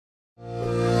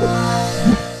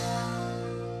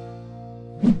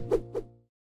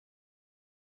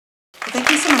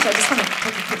you so much. I just want to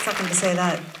take a quick second to say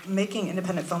that making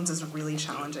independent films is really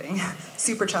challenging,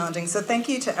 super challenging. So thank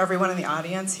you to everyone in the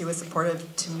audience who was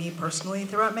supportive to me personally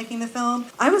throughout making the film.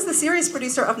 I was the series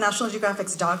producer of National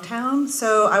Geographic's Dogtown,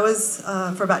 so I was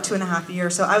for about 2.5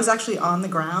 years. So I was actually on the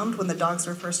ground when the dogs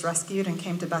were first rescued and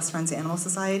came to Best Friends Animal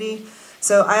Society.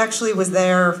 So I actually was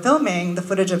there filming the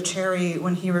footage of Cherry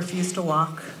when he refused to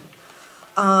walk.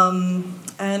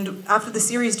 And after the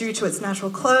series drew to its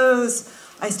natural close,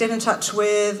 I stayed in touch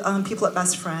with people at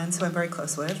Best Friends, who I'm very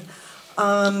close with,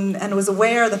 and was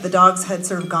aware that the dogs had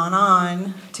sort of gone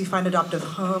on to find adoptive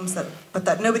homes, but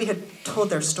that nobody had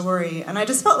told their story. And I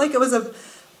just felt like it was a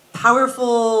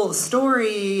powerful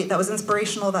story that was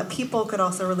inspirational, that people could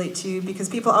also relate to, because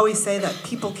people always say that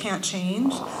people can't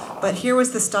change. But here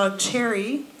was this dog,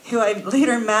 Cherry, who I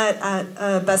later met at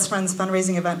a Best Friends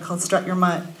fundraising event called Strut Your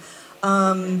Mutt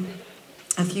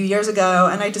a few years ago,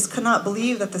 and I just could not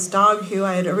believe that this dog who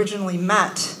I had originally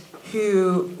met,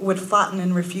 who would flatten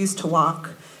and refuse to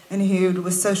walk, and who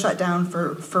was so shut down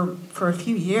for a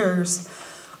few years,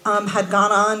 had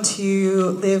gone on to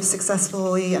live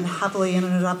successfully and happily in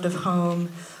an adoptive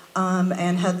home,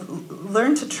 and had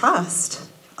learned to trust.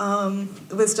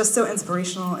 It was just so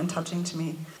inspirational and touching to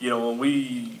me. You know, when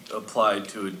we applied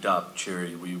to adopt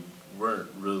Cherry, we weren't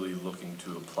really looking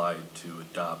to apply to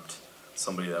adopt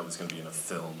somebody that was going to be in a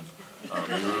film.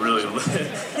 We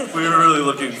were really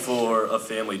looking for a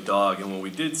family dog, and when we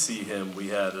did see him, we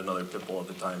had another pit bull at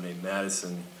the time named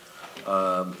Madison,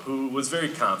 who was very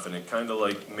confident, kind of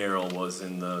like Meryl was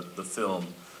in the film.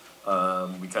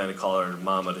 We kind of call her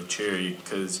Mama to Cherry,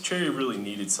 because Cherry really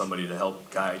needed somebody to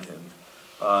help guide him,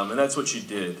 and that's what she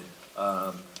did.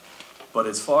 But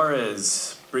as far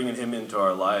as bringing him into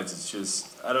our lives, it's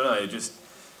just, I don't know, it just,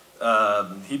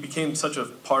 he became such a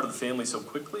part of the family so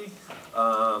quickly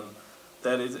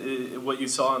that what you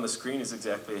saw on the screen is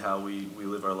exactly how we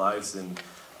live our lives. And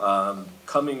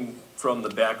coming from the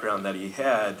background that he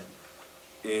had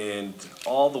and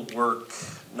all the work,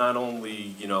 not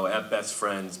only at Best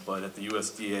Friends, but at the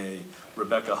USDA,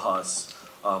 Rebecca Huss,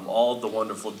 all the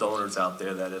wonderful donors out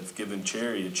there that have given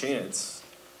Cherry a chance.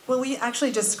 Well, we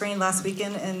actually just screened last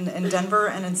weekend in Denver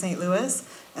and in St. Louis,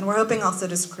 and we're hoping also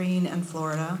to screen in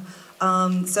Florida.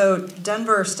 So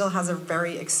Denver still has a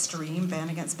very extreme ban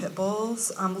against pit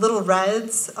bulls. Little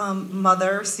Red's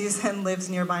mother, Susan, lives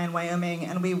nearby in Wyoming,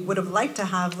 and we would have liked to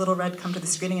have Little Red come to the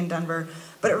screening in Denver,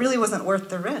 but it really wasn't worth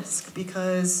the risk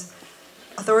because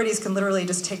authorities can literally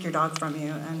just take your dog from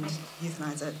you and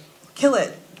euthanize it. Kill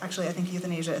it. Actually, I think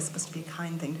euthanasia is supposed to be a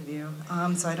kind thing to do,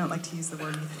 so I don't like to use the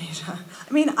word euthanasia.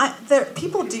 I mean,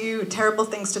 people do terrible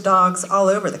things to dogs all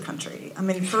over the country. I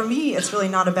mean, for me, it's really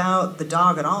not about the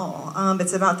dog at all.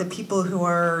 It's about the people who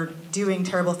are doing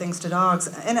terrible things to dogs.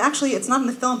 And actually, it's not in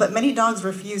the film, but many dogs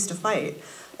refuse to fight.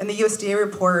 In the USDA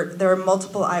report, there are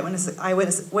multiple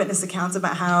eyewitness accounts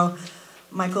about how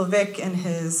Michael Vick and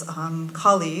his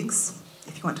colleagues,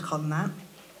 if you want to call them that,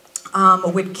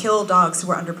 would kill dogs who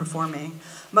were underperforming.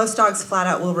 Most dogs flat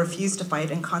out will refuse to fight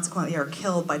and consequently are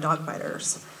killed by dog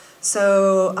fighters.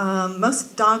 So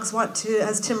most dogs want to,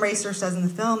 as Tim Racer says in the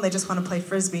film, they just want to play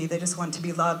Frisbee. They just want to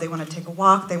be loved. They want to take a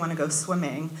walk. They want to go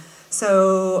swimming.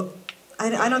 So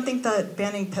I don't think that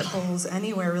banning pit bulls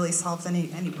anywhere really solves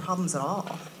any problems at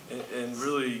all. And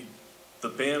really, the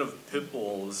ban of pit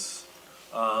bulls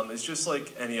is just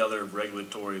like any other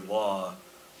regulatory law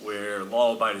where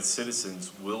law-abiding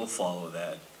citizens will follow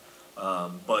that.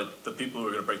 But the people who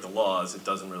are going to break the laws, it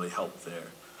doesn't really help there.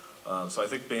 So I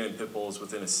think banning pit bulls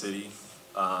within a city,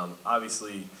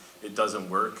 obviously it doesn't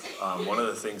work. One of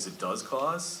the things it does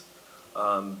cause,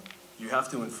 you have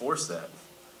to enforce that.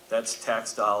 That's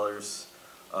tax dollars,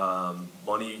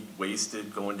 money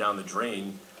wasted going down the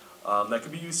drain that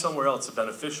could be used somewhere else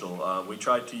beneficial. We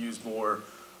tried to use more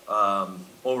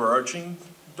overarching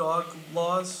dog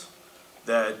laws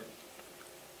that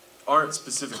aren't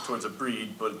specific towards a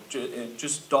breed, but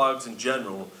just dogs in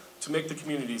general, to make the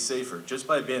community safer. Just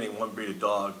by banning one breed of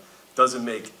dog doesn't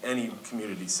make any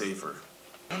community safer.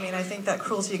 I mean, I think that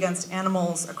cruelty against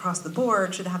animals across the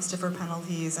board should have stiffer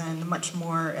penalties and much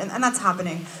more, and that's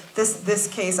happening. This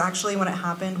case, actually, when it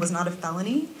happened, was not a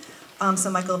felony.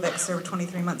 So Michael Vick served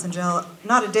 23 months in jail.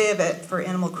 Not a day of it for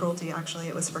animal cruelty, actually.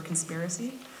 It was for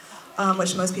conspiracy,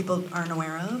 which most people aren't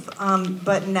aware of.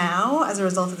 But now, as a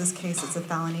result of this case, it's a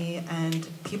felony, and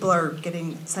people are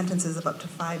getting sentences of up to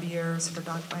 5 years for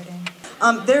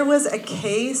dogfighting. There was a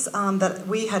case that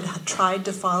we had tried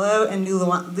to follow in New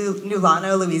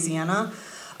Lano, Louisiana,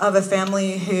 of a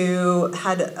family who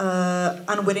had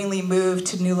unwittingly moved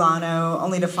to New Lano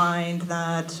only to find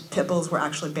that pit bulls were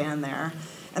actually banned there.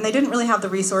 And they didn't really have the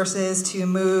resources to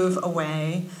move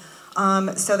away.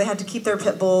 So they had to keep their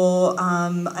pit bull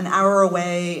an hour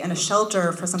away in a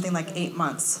shelter for something like 8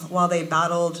 months while they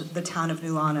battled the town of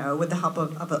Nulano with the help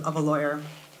of a lawyer.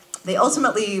 They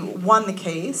ultimately won the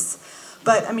case,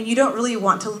 but I mean, you don't really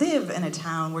want to live in a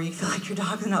town where you feel like your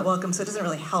dog is not welcome, so it doesn't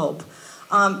really help.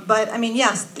 But I mean,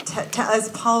 yes, as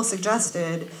Paul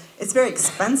suggested, it's very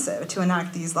expensive to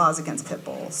enact these laws against pit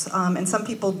bulls, and some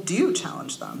people do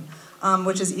challenge them,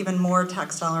 which is even more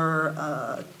tax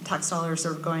dollars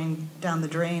sort of going down the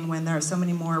drain when there are so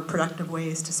many more productive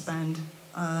ways to spend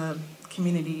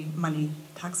community money,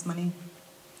 tax money.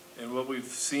 And what we've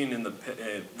seen in the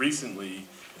recently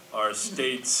are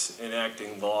states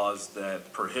enacting laws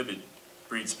that prohibit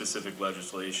breed-specific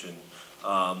legislation.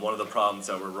 One of the problems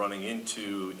that we're running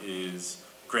into is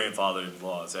grandfathered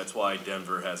laws. That's why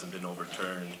Denver hasn't been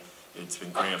overturned. It's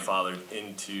been grandfathered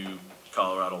into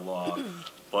Colorado law.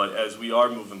 But as we are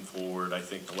moving forward, I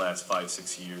think the last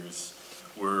 5-6 years,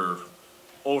 we're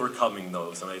overcoming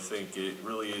those. And I think it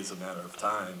really is a matter of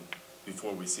time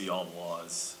before we see all the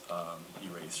laws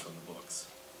erased from the books.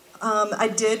 I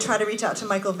did try to reach out to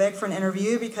Michael Vick for an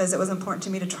interview because it was important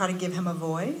to me to try to give him a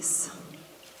voice.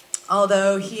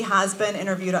 Although he has been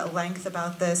interviewed at length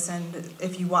about this, and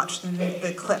if you watch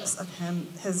the clips of him,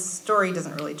 his story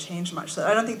doesn't really change much. So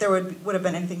I don't think there would have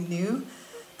been anything new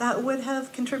that would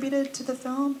have contributed to the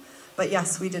film. But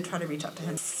yes, we did try to reach out to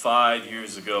him. 5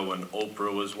 years ago when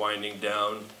Oprah was winding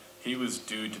down, he was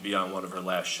due to be on one of her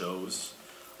last shows.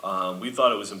 We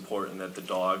thought it was important that the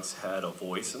dogs had a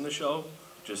voice in the show,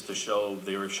 just to show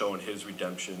they were showing his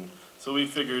redemption. So we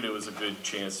figured it was a good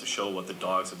chance to show what the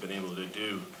dogs have been able to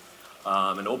do.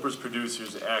 And Oprah's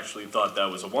producers actually thought that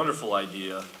was a wonderful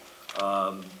idea.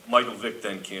 Michael Vick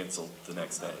then canceled the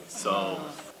next day. So,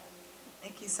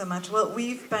 thank you so much. Well,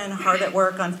 we've been hard at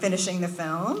work on finishing the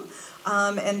film.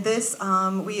 And this,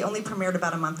 we only premiered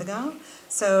about a month ago.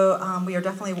 So we are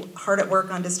definitely hard at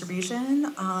work on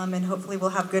distribution, and hopefully we'll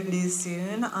have good news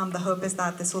soon. The hope is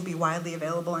that this will be widely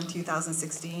available in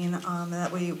 2016,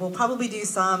 that we will probably do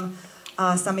some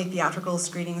semi-theatrical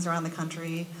screenings around the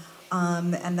country,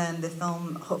 and then the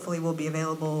film hopefully will be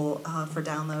available for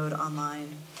download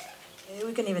online. Maybe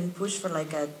we can even push for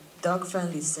like a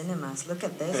dog-friendly cinemas. Look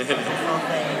at this wonderful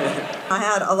thing. I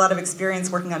had a lot of experience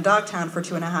working on Dogtown for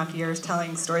 2.5 years,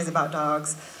 telling stories about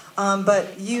dogs.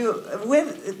 But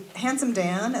with Handsome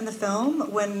Dan in the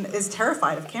film, is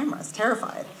terrified of cameras,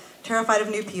 terrified of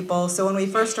new people. So when we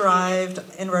first arrived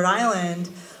in Rhode Island,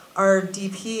 our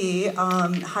DP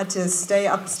had to stay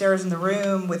upstairs in the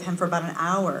room with him for about an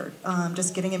hour,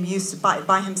 just getting him used to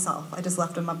by himself. I just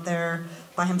left him up there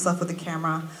by himself with the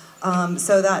camera,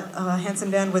 so that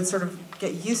Handsome Dan would sort of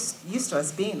get used to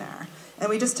us being there. And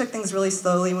we just took things really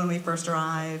slowly when we first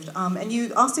arrived. And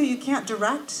you can't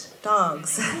direct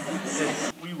dogs.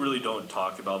 We really don't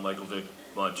talk about Michael Vick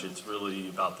much. It's really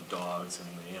about the dogs and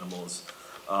the animals.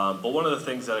 But one of the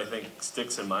things that I think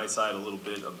sticks in my side a little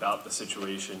bit about the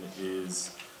situation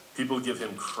is people give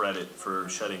him credit for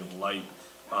shedding light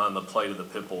on the plight of the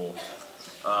pit bull.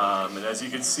 And as you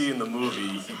can see in the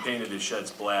movie, he painted his sheds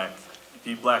black.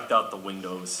 He blacked out the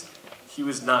windows. He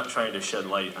was not trying to shed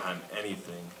light on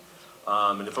anything.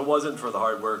 And if it wasn't for the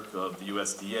hard work of the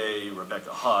USDA, Rebecca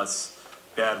Huss,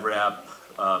 Bad Rap,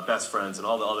 Best Friends, and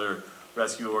all the other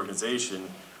rescue organizations,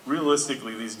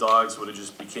 realistically these dogs would have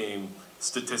just became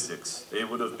statistics. They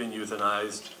would have been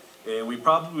euthanized, and we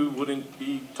probably wouldn't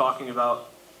be talking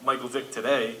about Michael Vick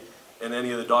today in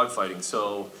any of the dog fighting.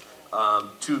 So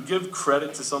to give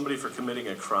credit to somebody for committing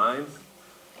a crime,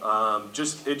 it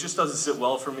just doesn't sit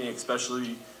well for me,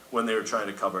 especially when they were trying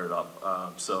to cover it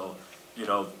up. So, you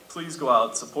know, please go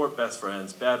out, support Best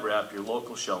Friends, Bad Rap, your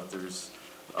local shelters.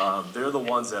 They're the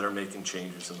ones that are making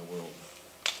changes in the world.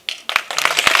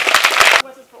 If it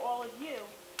wasn't for all of you,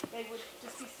 they would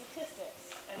just be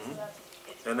statistics.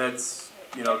 And that's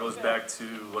you know, goes back to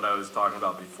what I was talking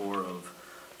about before of,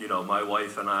 you know, my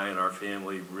wife and I and our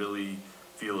family really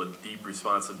feel a deep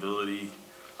responsibility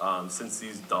since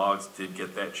these dogs did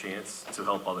get that chance to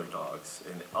help other dogs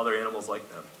and other animals like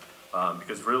them.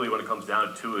 Because really when it comes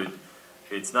down to it,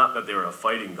 it's not that they were a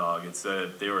fighting dog, it's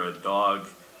that they were a dog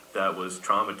that was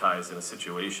traumatized in a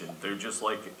situation. They're just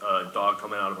like a dog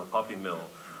coming out of a puppy mill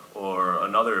or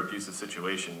another abusive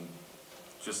situation.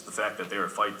 Just the fact that they're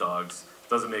fight dogs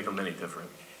doesn't make them any different.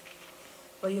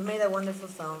 Well, you made a wonderful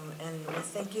film, and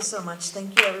thank you so much.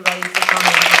 Thank you, everybody, for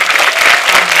coming.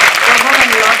 Go home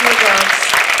and love your dogs.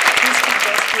 Please keep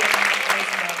rescuing.